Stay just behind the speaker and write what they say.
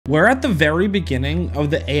We're at the very beginning of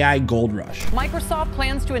the AI gold rush. Microsoft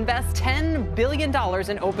plans to invest $10 billion in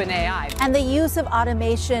OpenAI. And the use of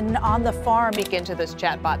automation on the farm. Speak into this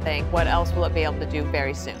chatbot thing. What else will it be able to do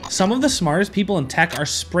very soon? Some of the smartest people in tech are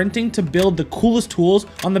sprinting to build the coolest tools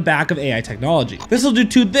on the back of AI technology. This will do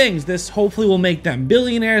two things. This hopefully will make them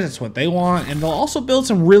billionaires. That's what they want. And they'll also build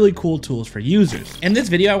some really cool tools for users. In this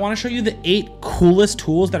video, I want to show you the 8 coolest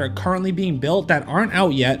tools that are currently being built that aren't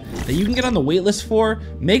out yet, that you can get on the waitlist for,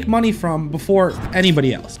 make money from before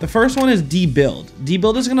anybody else. The first one is Debuild.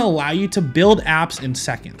 Debuild is going to allow you to build apps in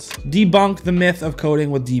seconds. Debunk the myth of coding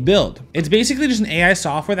with Debuild. It's basically just an AI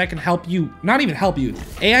software that can help you, not even help you,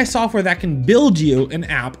 AI software that can build you an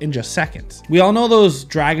app in just seconds. We all know those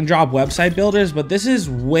drag and drop website builders, but this is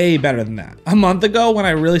way better than that. A month ago, when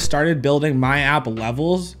I really started building my app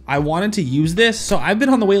Levels, I wanted to use this, so I've been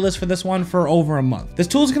on the waitlist for this one for over a month. This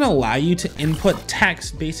tool is going to allow you to input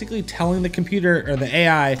text, basically telling the computer or the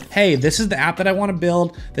AI, hey, this is the app that I want to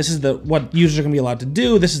build. This is what users are going to be allowed to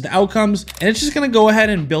do. This is the outcomes, and it's just going to go ahead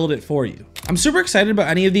and build it for you. I'm super excited about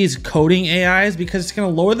any of these coding AIs because it's going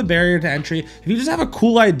to lower the barrier to entry. If you just have a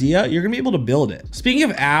cool idea, you're going to be able to build it. Speaking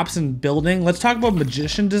of apps and building, let's talk about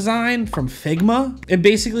Magician Design from Figma. It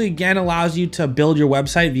basically, again, allows you to build your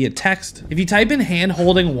website via text. If you type in hand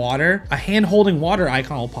holding water, a hand holding water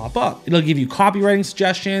icon will pop up. It'll give you copywriting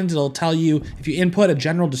suggestions. It'll tell you if you input a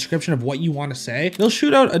general description of what you want to say. It'll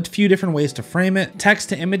shoot out a few different ways to frame it, text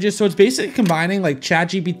to images. So it's basically combining like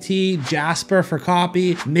ChatGPT, Jasper for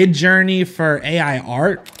copy, Midjourney for AI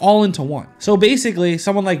art, all into one. So basically,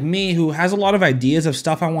 someone like me who has a lot of ideas of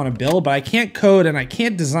stuff I want to build, but I can't code and I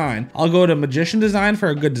can't design, I'll go to Magician Design for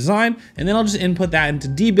a good design, and then I'll just input that into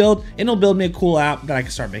Debuild, and it'll build me a cool app that I can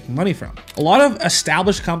start making money from. A lot of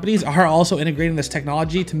established companies are also integrating this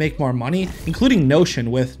technology to make more money, including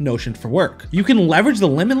Notion with Notion for Work. You can leverage the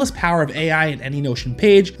limitless power of AI in any Notion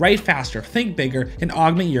page, write faster, think bigger, and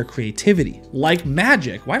augment your creativity. Like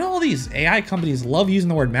magic. Why do all these AI companies love using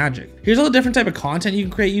the word magic? Here's all the different type of content you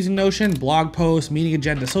can create using Notion: blog posts, meeting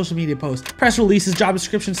agenda, social media posts, press releases, job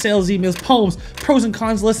descriptions, sales emails, poems, pros and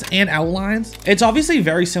cons lists, and outlines. It's obviously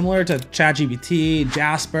very similar to ChatGPT,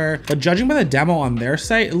 Jasper, but judging by the demo on their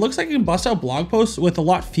site, it looks like you can bust out blog posts with a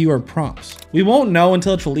lot fewer prompts. We won't know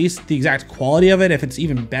until it's released the exact quality of it, if it's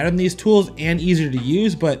even better than these tools and easier to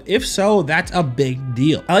use, but if so, that's a big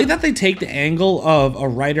deal. I like that they take the angle of a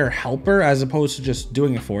writer helper as opposed to just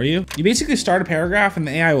doing it for you. You basically start a paragraph and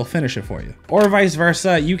the AI will finish it for you. Or vice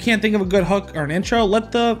versa, you can't think of a good hook or an intro,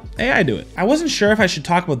 let the AI do it. I wasn't sure if I should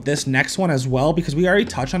talk about this next one as well because we already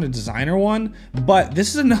touched on a designer one, but this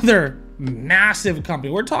is another massive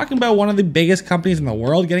company. We're talking about one of the biggest companies in the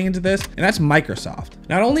world getting into this, and that's Microsoft.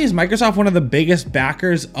 Not only is Microsoft one of the biggest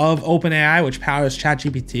backers of OpenAI, which powers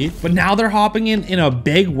ChatGPT, but now they're hopping in a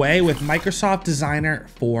big way with Microsoft Designer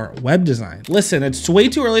for web design. Listen, it's way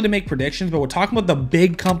too early to make predictions, but we're talking about the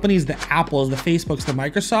big companies, the Apples, the Facebooks, the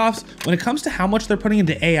Microsofts. When it comes to how much they're putting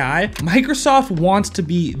into AI, Microsoft wants to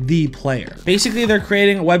be the player. Basically, they're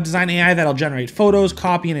creating a web design AI that'll generate photos,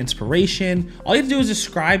 copy, and inspiration. All you have to do is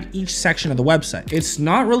describe each section of the website. It's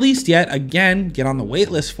not released yet. Again, get on the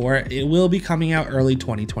wait list for it. It will be coming out early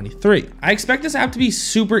 2023. I expect this app to be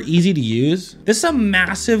super easy to use. This is a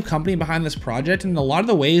massive company behind this project, and a lot of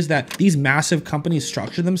the ways that these massive companies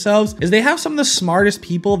structure themselves is they have some of the smartest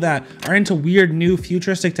people that are into weird new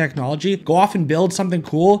futuristic technology go off and build something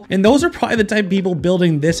cool, and those are probably the type of people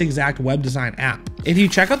building this exact web design app. If you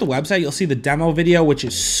check out the website, you'll see the demo video, which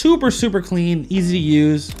is super clean, easy to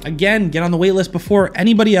use. Again, get on the wait list before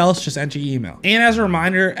anybody else. Just enter your email. And as a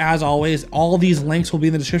reminder, as always, all of these links will be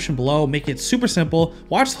in the description below. Make it super simple.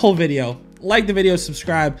 Watch the whole video, like the video,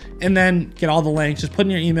 subscribe, and then get all the links. Just put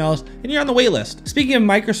in your emails and you're on the wait list. Speaking of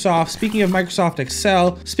Microsoft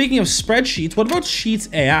Excel, speaking of spreadsheets, what about Sheets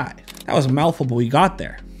AI? That was a mouthful, but we got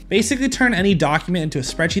there. Basically turn any document into a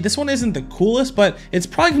spreadsheet. This one isn't the coolest, but it's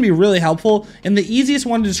probably gonna be really helpful and the easiest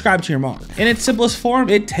one to describe to your mom. In its simplest form,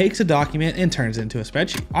 it takes a document and turns it into a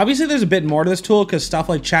spreadsheet. Obviously, there's a bit more to this tool because stuff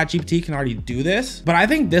like ChatGPT can already do this, but I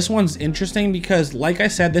think this one's interesting because, like I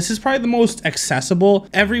said, this is probably the most accessible.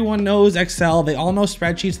 Everyone knows Excel. They all know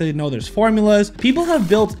spreadsheets. They know there's formulas. People have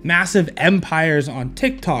built massive empires on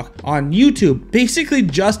TikTok, on YouTube, basically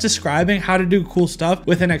just describing how to do cool stuff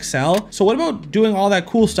within Excel. So what about doing all that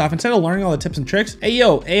cool stuff instead of learning all the tips and tricks? Hey,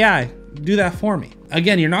 yo, AI, do that for me.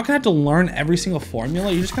 Again, you're not gonna have to learn every single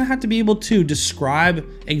formula. You're just gonna have to be able to describe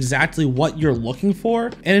exactly what you're looking for,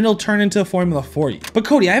 and it'll turn into a formula for you. But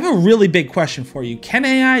Cody, I have a really big question for you. Can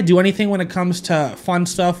AI do anything when it comes to fun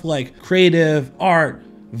stuff like creative, art,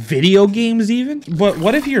 video games even? But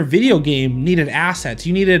what if your video game needed assets?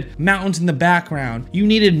 You needed mountains in the background. You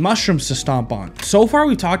needed mushrooms to stomp on. So far,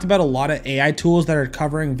 we've talked about a lot of AI tools that are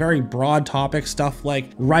covering very broad topics, stuff like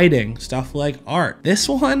writing, stuff like art. This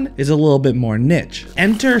one is a little bit more niche.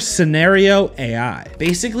 Enter Scenario AI.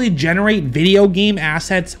 Basically generate video game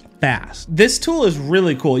assets fast. This tool is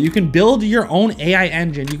really cool. You can build your own AI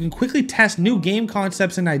engine. You can quickly test new game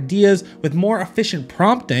concepts and ideas with more efficient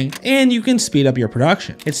prompting, and you can speed up your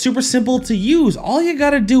production. It's super simple to use. All you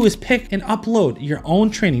gotta do is pick and upload your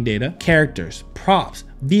own training data, characters, props,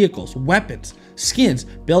 vehicles, weapons, skins,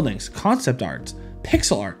 buildings, concept arts,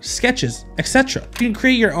 pixel art, sketches, etc. You can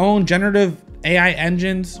create your own generative AI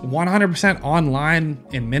engines 100% online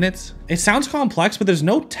in minutes. It sounds complex, but there's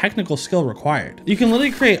no technical skill required. You can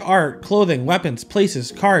literally create art, clothing, weapons,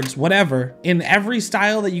 places, cards, whatever, in every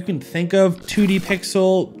style that you can think of. 2D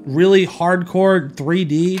pixel, really hardcore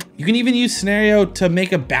 3D. You can even use Scenario to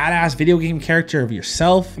make a badass video game character of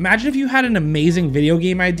yourself. Imagine if you had an amazing video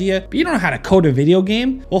game idea, but you don't know how to code a video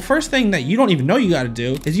game. Well, first thing that you don't even know you gotta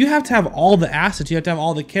do is you have to have all the assets. You have to have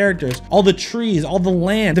all the characters, all the trees, all the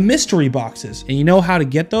land, the mystery boxes. And you know how to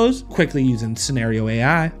get those? Quickly using Scenario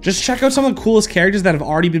AI. Just check out some of the coolest characters that have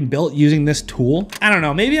already been built using this tool. I don't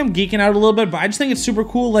know, maybe I'm geeking out a little bit, but I just think it's super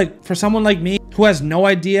cool. Like for someone like me who has no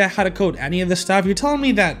idea how to code any of this stuff, you're telling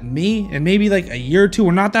me that me and maybe like a year or two,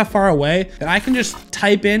 we're not that far away, that I can just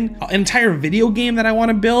type in an entire video game that I want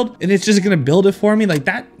to build and it's just gonna build it for me. Like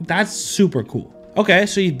that's super cool. Okay,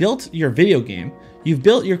 so you built your video game. You've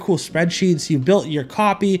built your cool spreadsheets, you've built your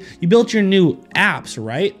copy, you built your new apps,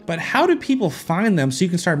 right? But how do people find them so you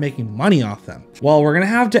can start making money off them? Well, we're gonna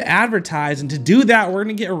have to advertise, and to do that, we're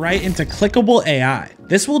gonna get right into Clickable AI.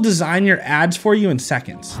 This will design your ads for you in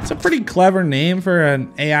seconds. It's a pretty clever name for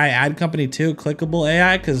an AI ad company too, Clickable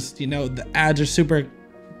AI, because you know, the ads are super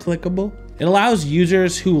clickable. It allows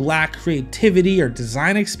users who lack creativity or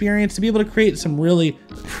design experience to be able to create some really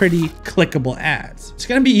pretty clickable ads. It's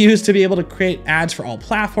gonna be used to be able to create ads for all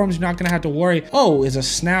platforms. You're not gonna have to worry, oh, is a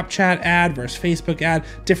Snapchat ad versus Facebook ad,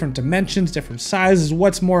 different dimensions, different sizes,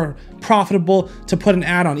 what's more profitable to put an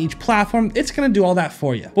ad on each platform? It's gonna do all that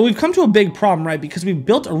for you. But we've come to a big problem, right? Because we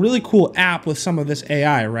built a really cool app with some of this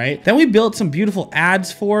AI, right? Then we built some beautiful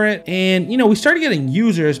ads for it, and you know, we started getting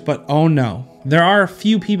users, but oh no. There are a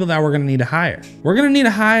few people that we're gonna need to hire. We're gonna need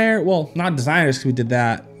to hire, well, not designers because we did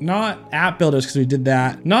that, not app builders because we did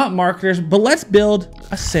that, not marketers, but let's build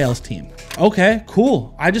a sales team. Okay,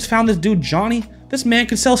 cool. I just found this dude, Johnny. This man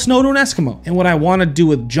can sell snow to an Eskimo. And what I wanna do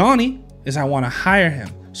with Johnny is I wanna hire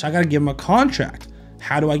him. So I gotta give him a contract.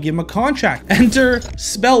 How do I give him a contract? Enter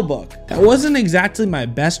Spellbook. That wasn't exactly my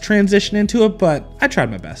best transition into it, but I tried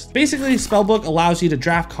my best. Basically, Spellbook allows you to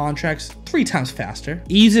draft contracts 3 times faster,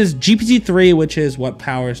 uses GPT-3, which is what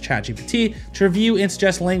powers ChatGPT, to review and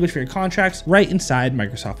suggest language for your contracts right inside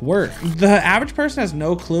Microsoft Word. The average person has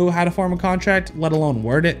no clue how to form a contract, let alone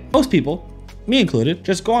word it. Most people, me included,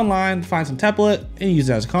 just go online, find some template, and use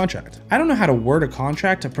it as a contract. I don't know how to word a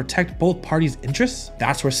contract to protect both parties' interests.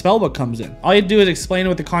 That's where Spellbook comes in. All you do is explain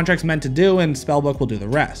what the contract's meant to do, and Spellbook will do the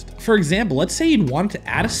rest. For example, let's say you'd want to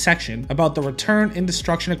add a section about the return and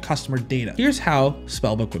destruction of customer data. Here's how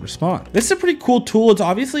Spellbook would respond. This is a pretty cool tool. It's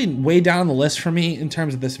obviously way down on the list for me in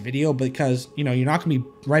terms of this video because, you know, you're not gonna be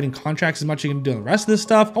writing contracts as much as you're gonna do the rest of this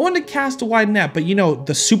stuff. I wanted to cast a wide net, but you know,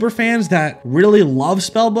 the super fans that really love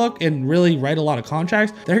Spellbook and really write a lot of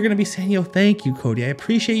contracts, they're gonna be saying, yo, thank you, Cody. I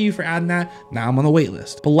appreciate you for adding that. Now I'm on the wait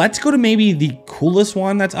list. But let's go to maybe the coolest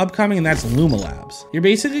one that's upcoming, and that's Lumalabs. You're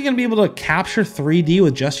basically gonna be able to capture 3D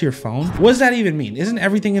with just your phone. What does that even mean? Isn't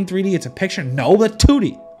everything in 3D? It's a picture? No, but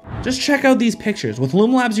 2D. Just check out these pictures. With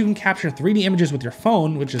Loom Labs, you can capture 3D images with your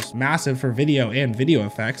phone, which is massive for video and video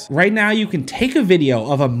effects. Right now, you can take a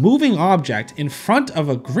video of a moving object in front of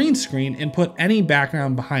a green screen and put any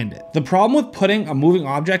background behind it. The problem with putting a moving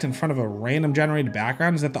object in front of a random generated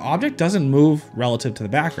background is that the object doesn't move relative to the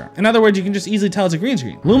background. In other words, you can just easily tell it's a green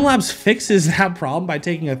screen. Loom Labs fixes that problem by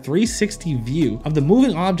taking a 360 view of the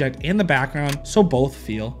moving object and the background so both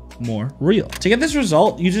feel more real. To get this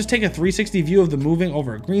result, you just take a 360 view of the moving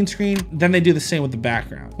over a green screen, then they do the same with the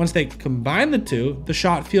background. Once they combine the two, the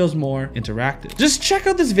shot feels more interactive. Just check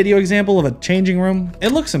out this video example of a changing room.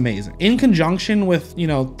 It looks amazing. In conjunction with, you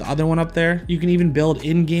know, the other one up there, you can even build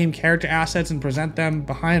in-game character assets and present them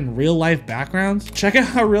behind real-life backgrounds. Check out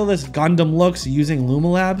how real this Gundam looks using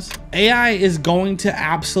Lumalabs. AI is going to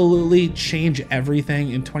absolutely change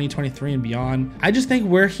everything in 2023 and beyond. I just think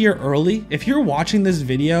we're here early. If you're watching this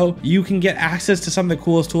video, you can get access to some of the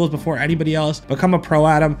coolest tools before anybody else, become a pro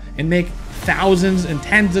at them, and make thousands and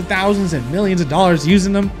tens of thousands and millions of dollars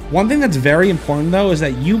using them. One thing that's very important though is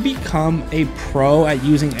that you become a pro at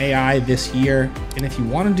using AI this year. And if you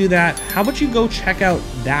want to do that, how about you go check out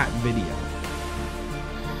that video?